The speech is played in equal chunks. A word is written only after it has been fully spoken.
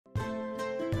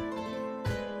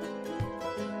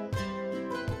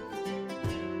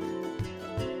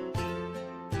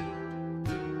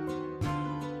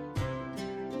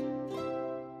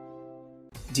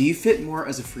Do you fit more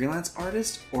as a freelance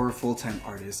artist or a full-time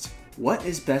artist? What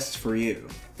is best for you?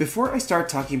 Before I start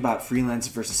talking about freelance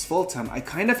versus full-time, I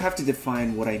kind of have to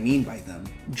define what I mean by them.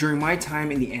 During my time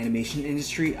in the animation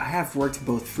industry, I have worked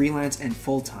both freelance and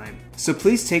full-time. So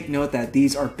please take note that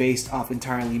these are based off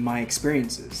entirely my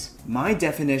experiences. My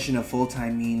definition of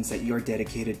full-time means that you're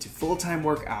dedicated to full-time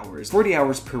work hours, 40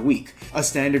 hours per week. A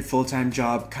standard full-time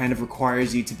job kind of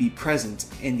requires you to be present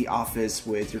in the office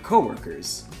with your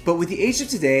coworkers. But with the age of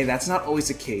today, that's not always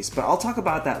the case, but I'll talk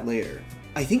about that later.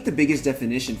 I think the biggest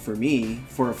definition for me,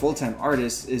 for a full-time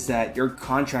artist, is that you're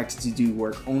contracted to do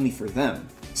work only for them.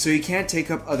 So you can't take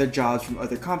up other jobs from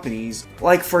other companies.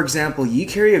 Like for example, you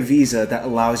carry a visa that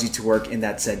allows you to work in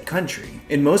that said country.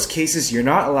 In most cases, you're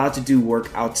not allowed to do work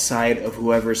outside of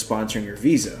whoever is sponsoring your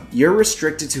visa. You're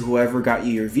restricted to whoever got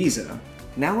you your visa.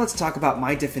 Now let's talk about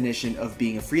my definition of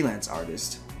being a freelance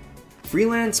artist.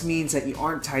 Freelance means that you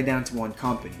aren't tied down to one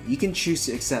company. You can choose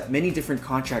to accept many different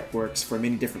contract works for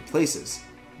many different places.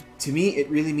 To me, it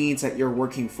really means that you're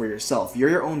working for yourself. You're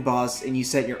your own boss and you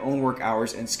set your own work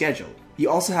hours and schedule. You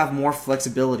also have more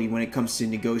flexibility when it comes to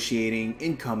negotiating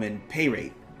income and pay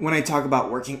rate. When I talk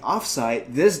about working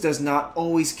off-site, this does not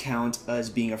always count as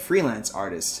being a freelance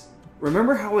artist.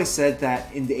 Remember how I said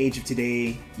that in the age of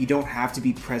today, you don't have to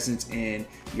be present in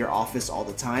your office all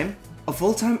the time? A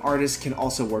full-time artist can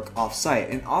also work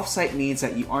off-site, and off-site means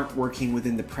that you aren't working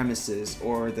within the premises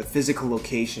or the physical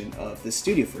location of the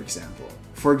studio, for example.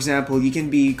 For example, you can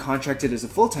be contracted as a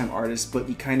full-time artist, but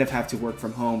you kind of have to work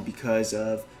from home because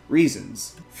of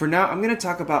reasons. For now, I'm going to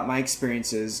talk about my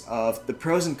experiences of the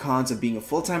pros and cons of being a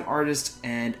full-time artist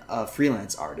and a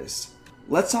freelance artist.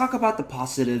 Let's talk about the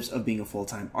positives of being a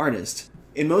full-time artist.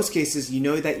 In most cases, you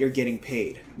know that you're getting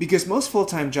paid, because most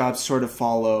full-time jobs sort of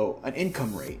follow an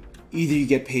income rate. Either you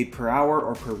get paid per hour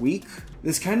or per week.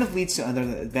 This kind of leads to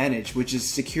another advantage, which is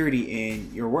security in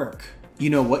your work. You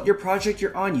know what your project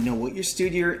you're on, you know what your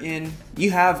studio you're in,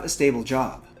 you have a stable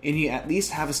job, and you at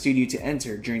least have a studio to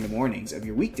enter during the mornings of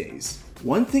your weekdays.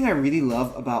 One thing I really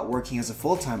love about working as a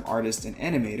full-time artist and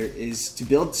animator is to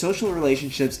build social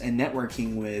relationships and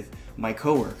networking with my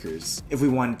coworkers. If we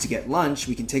wanted to get lunch,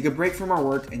 we can take a break from our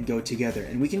work and go together,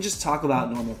 and we can just talk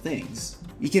about normal things.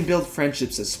 You can build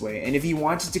friendships this way, and if you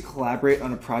wanted to collaborate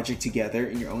on a project together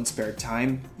in your own spare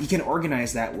time, you can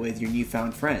organize that with your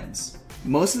newfound friends.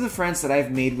 Most of the friends that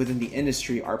I've made within the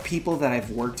industry are people that I've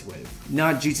worked with,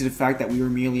 not due to the fact that we were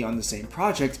merely on the same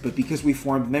project, but because we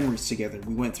formed memories together.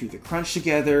 We went through the crunch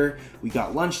together, we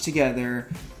got lunch together,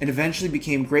 and eventually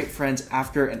became great friends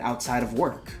after and outside of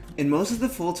work. In most of the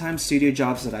full-time studio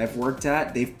jobs that I've worked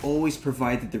at, they've always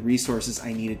provided the resources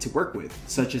I needed to work with,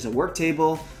 such as a work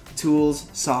table, tools,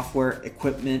 software,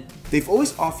 equipment. They've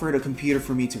always offered a computer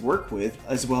for me to work with,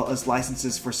 as well as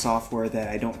licenses for software that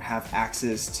I don't have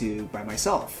access to by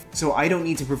myself. So I don't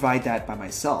need to provide that by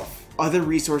myself. Other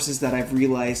resources that I've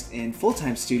realized in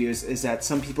full-time studios is that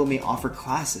some people may offer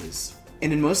classes.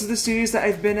 And in most of the studios that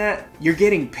I've been at, you're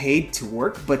getting paid to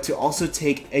work, but to also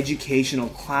take educational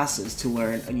classes to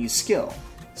learn a new skill.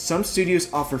 Some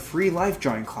studios offer free life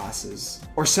drawing classes,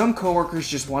 or some coworkers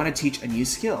just want to teach a new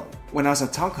skill. When I was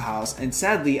at Toniko House, and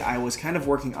sadly I was kind of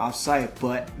working off-site,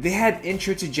 but they had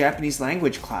intro to Japanese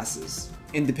language classes.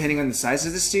 And depending on the size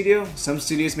of the studio, some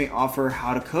studios may offer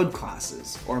how to code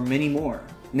classes, or many more.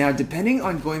 Now, depending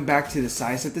on going back to the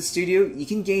size of the studio, you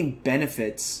can gain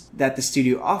benefits that the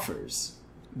studio offers.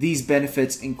 These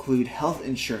benefits include health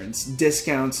insurance,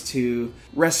 discounts to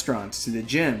restaurants, to the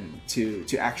gym, to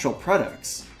actual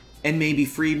products, and maybe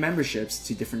free memberships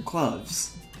to different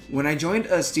clubs. When I joined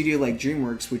a studio like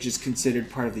DreamWorks, which is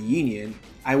considered part of the union,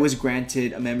 I was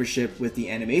granted a membership with the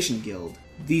Animation Guild.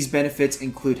 These benefits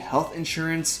include health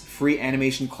insurance, free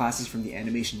animation classes from the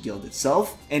Animation Guild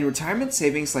itself, and retirement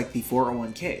savings like the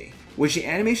 401k, which the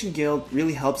Animation Guild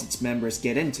really helps its members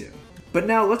get into. But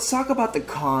now let's talk about the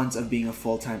cons of being a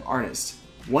full-time artist.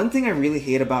 One thing I really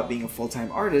hate about being a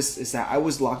full-time artist is that I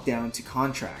was locked down to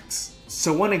contracts.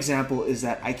 So one example is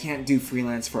that I can't do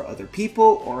freelance for other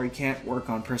people, or I can't work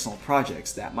on personal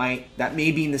projects that may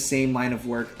be in the same line of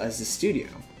work as the studio,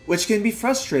 which can be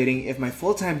frustrating if my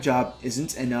full-time job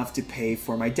isn't enough to pay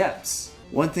for my debts.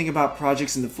 One thing about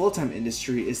projects in the full-time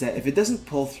industry is that if it doesn't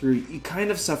pull through, you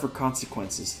kind of suffer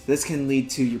consequences. This can lead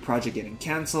to your project getting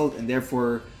cancelled and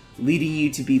therefore leading you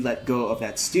to be let go of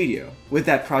that studio, with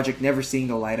that project never seeing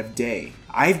the light of day.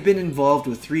 I've been involved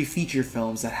with 3 feature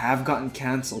films that have gotten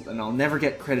cancelled, and I'll never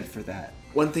get credit for that.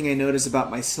 One thing I notice about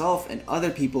myself and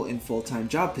other people in full-time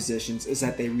job positions is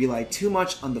that they rely too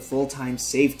much on the full-time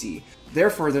safety.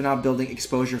 Therefore, they're not building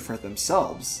exposure for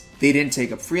themselves. They didn't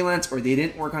take up freelance, or they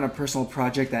didn't work on a personal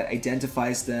project that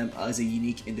identifies them as a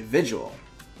unique individual.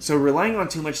 So relying on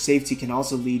too much safety can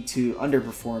also lead to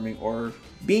underperforming or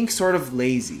being sort of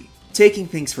lazy, taking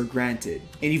things for granted.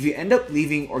 And if you end up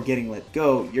leaving or getting let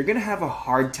go, you're gonna have a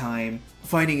hard time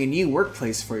finding a new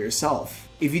workplace for yourself.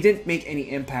 If you didn't make any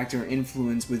impact or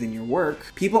influence within your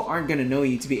work, people aren't gonna know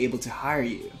you to be able to hire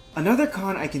you. Another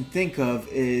con I can think of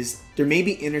is there may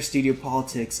be inter-studio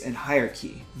politics and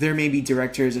hierarchy. There may be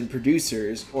directors and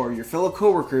producers, or your fellow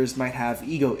coworkers might have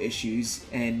ego issues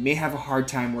and may have a hard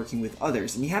time working with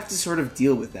others, and you have to sort of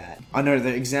deal with that. Another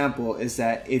example is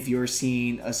that if you're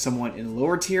seen as someone in a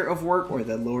lower tier of work or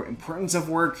the lower importance of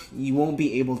work, you won't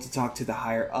be able to talk to the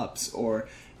higher ups, or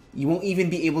you won't even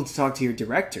be able to talk to your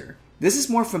director. This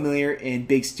is more familiar in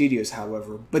big studios,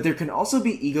 however, but there can also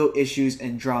be ego issues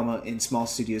and drama in small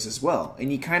studios as well,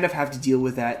 and you kind of have to deal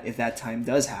with that if that time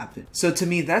does happen. So to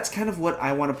me, that's kind of what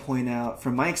I want to point out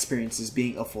from my experiences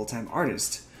being a full-time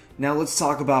artist. Now let's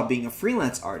talk about being a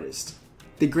freelance artist.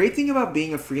 The great thing about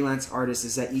being a freelance artist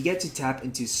is that you get to tap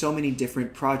into so many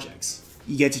different projects.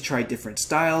 You get to try different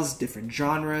styles, different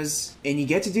genres, and you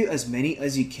get to do as many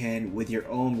as you can with your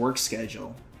own work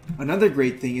schedule. Another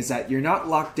great thing is that you're not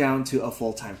locked down to a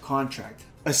full-time contract.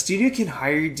 A studio can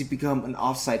hire you to become an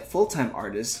off-site full-time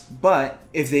artist, but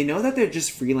if they know that they're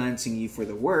just freelancing you for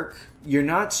the work, you're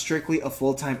not strictly a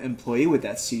full-time employee with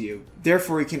that studio.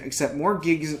 Therefore, you can accept more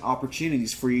gigs and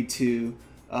opportunities for you to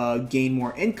gain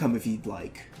more income if you'd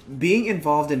like. Being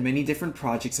involved in many different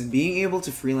projects and being able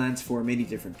to freelance for many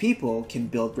different people can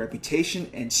build reputation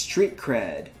and street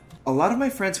cred. A lot of my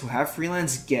friends who have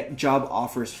freelance get job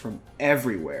offers from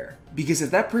everywhere. Because if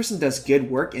that person does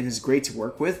good work and is great to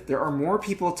work with, there are more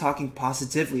people talking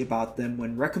positively about them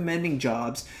when recommending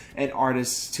jobs and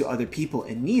artists to other people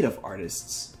in need of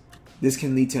artists. This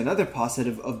can lead to another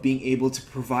positive of being able to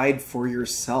provide for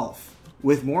yourself.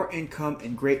 With more income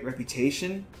and great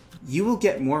reputation, you will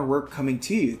get more work coming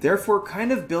to you, therefore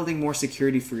kind of building more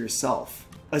security for yourself.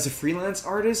 As a freelance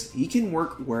artist, you can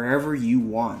work wherever you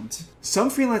want. Some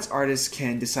freelance artists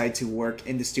can decide to work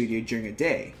in the studio during a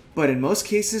day, but in most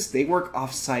cases, they work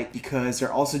off-site because they're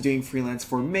also doing freelance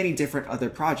for many different other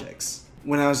projects.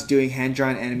 When I was doing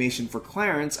hand-drawn animation for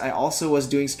Clarence, I also was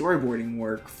doing storyboarding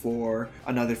work for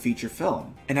another feature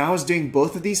film. And I was doing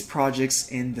both of these projects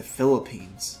in the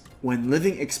Philippines, when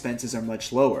living expenses are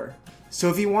much lower. So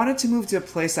if you wanted to move to a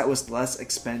place that was less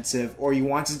expensive, or you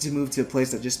wanted to move to a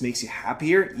place that just makes you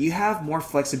happier, you have more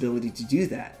flexibility to do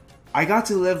that. I got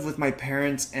to live with my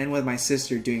parents and with my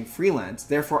sister doing freelance,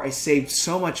 therefore I saved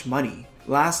so much money.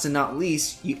 Last and not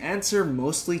least, you answer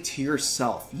mostly to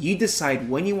yourself. You decide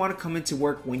when you want to come into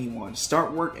work, when you want to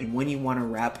start work, and when you want to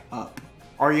wrap up.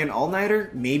 Are you an all-nighter?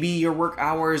 Maybe your work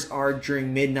hours are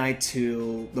during midnight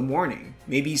to the morning.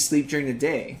 Maybe you sleep during the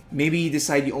day. Maybe you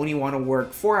decide you only want to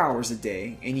work 4 hours a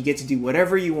day and you get to do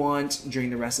whatever you want during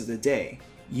the rest of the day.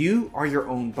 You are your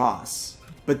own boss.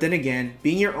 But then again,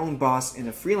 being your own boss in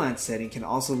a freelance setting can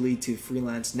also lead to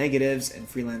freelance negatives and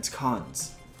freelance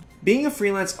cons. Being a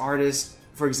freelance artist,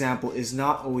 for example, is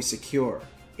not always secure.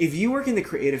 If you work in the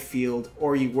creative field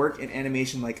or you work in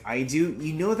animation like I do,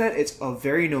 you know that it's a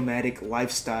very nomadic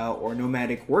lifestyle or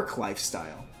nomadic work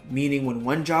lifestyle. Meaning when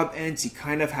one job ends, you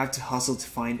kind of have to hustle to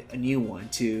find a new one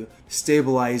to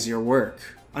stabilize your work.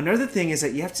 Another thing is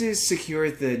that you have to secure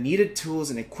the needed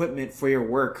tools and equipment for your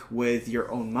work with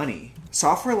your own money.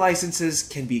 Software licenses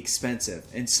can be expensive,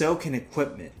 and so can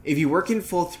equipment. If you work in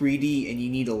full 3D and you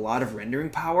need a lot of rendering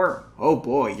power, oh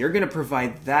boy, you're gonna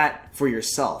provide that for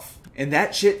yourself. And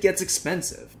that shit gets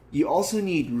expensive. You also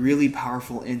need really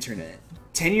powerful internet.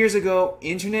 10 years ago,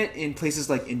 internet in places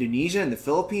like Indonesia and the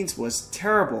Philippines was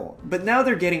terrible, but now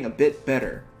they're getting a bit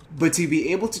better. But to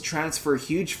be able to transfer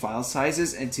huge file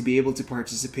sizes and to be able to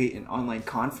participate in online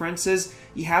conferences,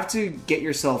 you have to get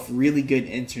yourself really good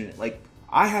internet. Like,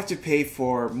 I have to pay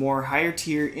for more higher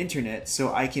tier internet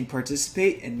so I can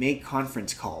participate and make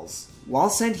conference calls, while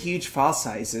send huge file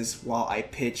sizes while I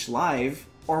pitch live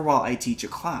or while I teach a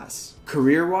class.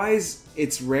 Career-wise,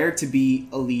 it's rare to be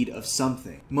a lead of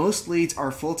something. Most leads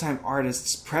are full-time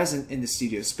artists present in the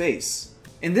studio space.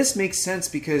 And this makes sense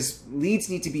because leads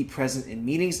need to be present in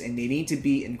meetings and they need to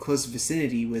be in close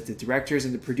vicinity with the directors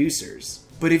and the producers.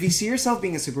 But if you see yourself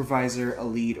being a supervisor, a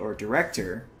lead, or a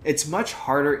director, it's much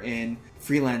harder in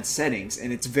freelance settings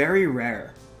and it's very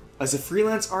rare. As a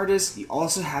freelance artist, you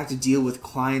also have to deal with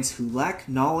clients who lack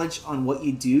knowledge on what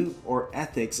you do or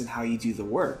ethics in how you do the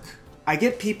work. I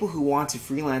get people who want to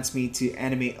freelance me to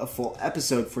animate a full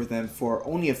episode for them for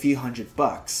only a few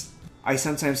 $100. I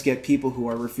sometimes get people who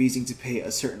are refusing to pay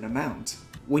a certain amount.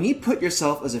 When you put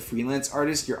yourself as a freelance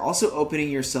artist, you're also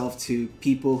opening yourself to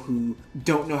people who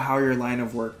don't know how your line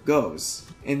of work goes.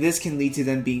 And this can lead to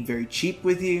them being very cheap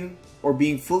with you, or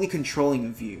being fully controlling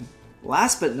of you.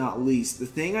 Last but not least, the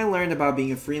thing I learned about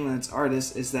being a freelance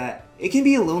artist is that it can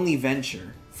be a lonely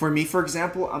venture. For me, for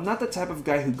example, I'm not the type of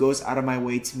guy who goes out of my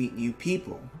way to meet new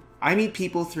people. I meet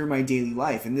people through my daily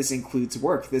life, and this includes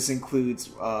work. This includes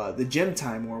the gym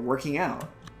time or working out.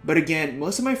 But again,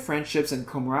 most of my friendships and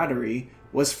camaraderie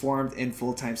was formed in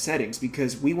full-time settings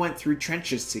because we went through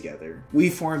trenches together. We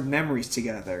formed memories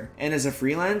together. And as a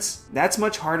freelance, that's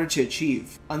much harder to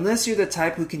achieve, unless you're the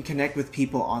type who can connect with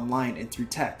people online and through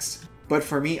text. But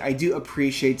for me, I do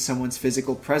appreciate someone's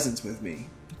physical presence with me.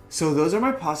 So those are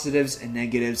my positives and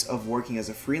negatives of working as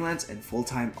a freelance and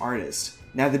full-time artist.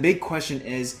 Now the big question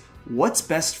is, what's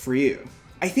best for you?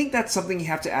 I think that's something you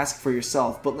have to ask for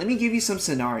yourself, but let me give you some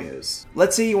scenarios.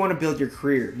 Let's say you want to build your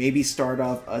career, maybe start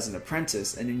off as an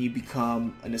apprentice and then you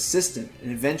become an assistant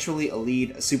and eventually a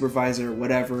lead, a supervisor,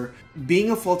 whatever.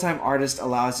 Being a full-time artist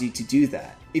allows you to do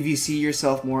that. If you see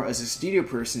yourself more as a studio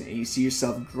person and you see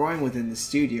yourself growing within the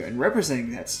studio and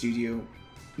representing that studio,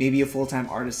 maybe a full-time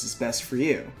artist is best for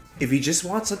you. If you just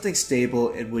want something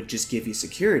stable and would just give you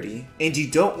security, and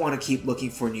you don't want to keep looking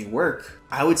for new work,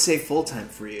 I would say full-time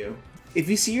for you. If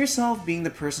you see yourself being the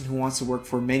person who wants to work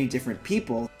for many different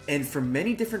people and for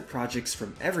many different projects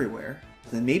from everywhere,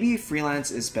 then maybe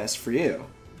freelance is best for you.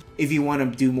 If you want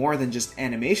to do more than just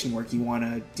animation work, you want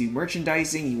to do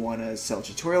merchandising, you want to sell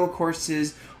tutorial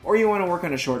courses, or you want to work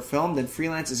on a short film, then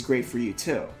freelance is great for you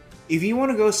too. If you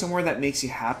want to go somewhere that makes you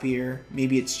happier,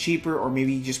 maybe it's cheaper, or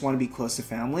maybe you just want to be close to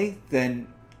family, then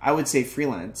I would say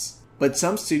freelance. But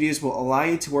some studios will allow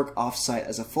you to work off-site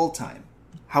as a full-time.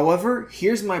 However,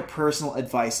 here's my personal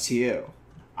advice to you.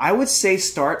 I would say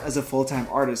start as a full-time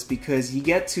artist because you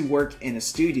get to work in a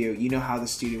studio, you know how the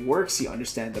studio works, you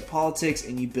understand the politics,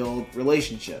 and you build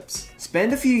relationships.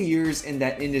 Spend a few years in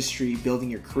that industry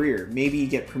building your career. Maybe you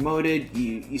get promoted,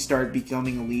 you start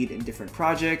becoming a lead in different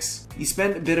projects, you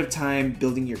spend a bit of time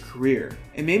building your career.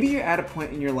 And maybe you're at a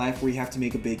point in your life where you have to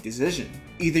make a big decision.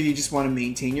 Either you just want to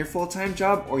maintain your full-time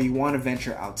job or you want to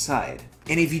venture outside.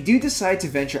 And if you do decide to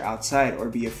venture outside or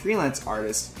be a freelance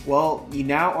artist, well, you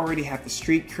now already have the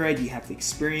street cred, you have the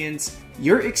experience.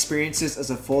 Your experiences as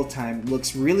a full-time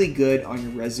looks really good on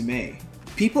your resume.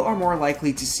 People are more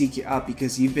likely to seek you out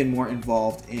because you've been more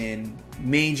involved in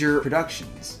major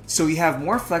productions. So you have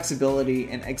more flexibility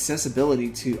and accessibility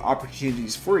to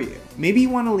opportunities for you. Maybe you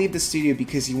want to leave the studio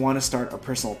because you want to start a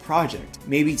personal project.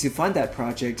 Maybe to fund that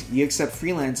project, you accept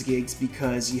freelance gigs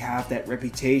because you have that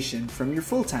reputation from your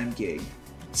full-time gig.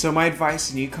 So my advice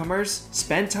to newcomers,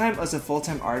 spend time as a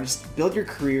full-time artist, build your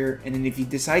career, and then if you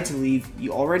decide to leave,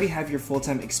 you already have your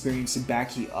full-time experience to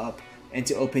back you up and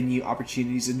to open new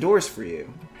opportunities and doors for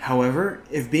you. However,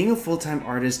 if being a full-time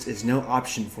artist is no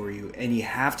option for you and you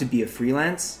have to be a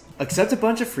freelance, accept a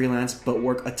bunch of freelance but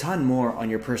work a ton more on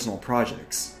your personal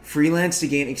projects. Freelance to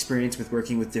gain experience with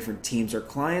working with different teams or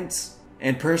clients,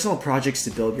 and personal projects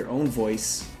to build your own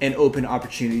voice and open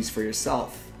opportunities for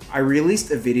yourself. I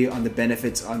released a video on the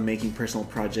benefits on making personal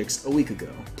projects a week ago.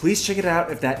 Please check it out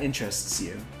if that interests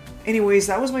you. Anyways,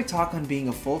 that was my talk on being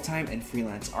a full-time and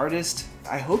freelance artist.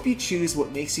 I hope you choose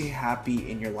what makes you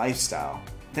happy in your lifestyle.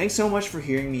 Thanks so much for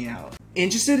hearing me out.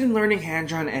 Interested in learning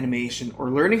hand-drawn animation or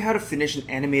learning how to finish an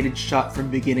animated shot from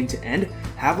beginning to end?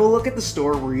 Have a look at the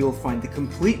store where you'll find the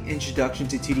complete Introduction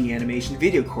to 2D Animation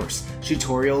video course,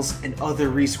 tutorials, and other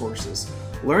resources.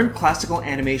 Learn classical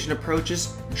animation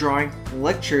approaches, drawing,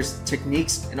 lectures,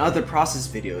 techniques, and other process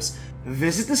videos.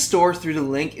 Visit the store through the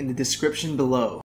link in the description below.